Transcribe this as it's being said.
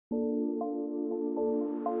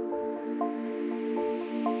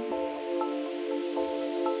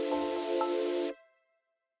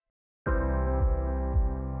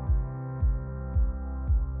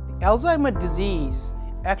Alzheimer's disease,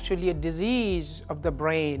 actually a disease of the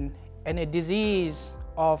brain and a disease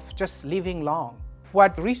of just living long.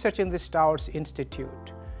 What research in the Stowers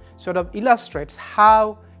Institute sort of illustrates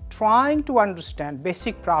how trying to understand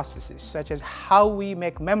basic processes such as how we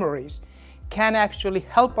make memories can actually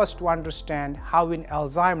help us to understand how in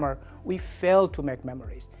Alzheimer's we fail to make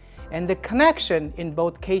memories. And the connection in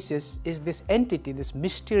both cases is this entity, this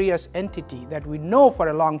mysterious entity that we know for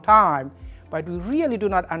a long time, but we really do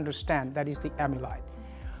not understand, that is the amyloid.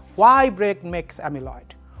 Why brain makes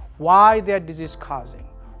amyloid? Why they are disease causing?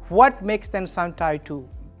 What makes them sometimes to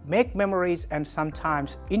make memories and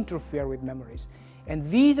sometimes interfere with memories?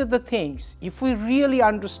 And these are the things, if we really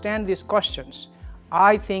understand these questions,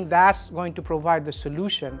 I think that's going to provide the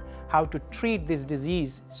solution how to treat this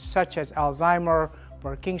disease such as Alzheimer's,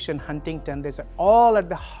 Parkinson, Huntington. These are all at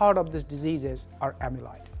the heart of these diseases are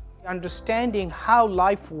amyloid. Understanding how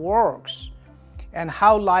life works and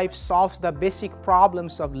how life solves the basic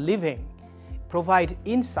problems of living provide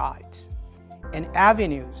insights and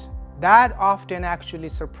avenues that often actually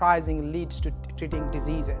surprisingly leads to treating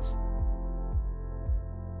diseases.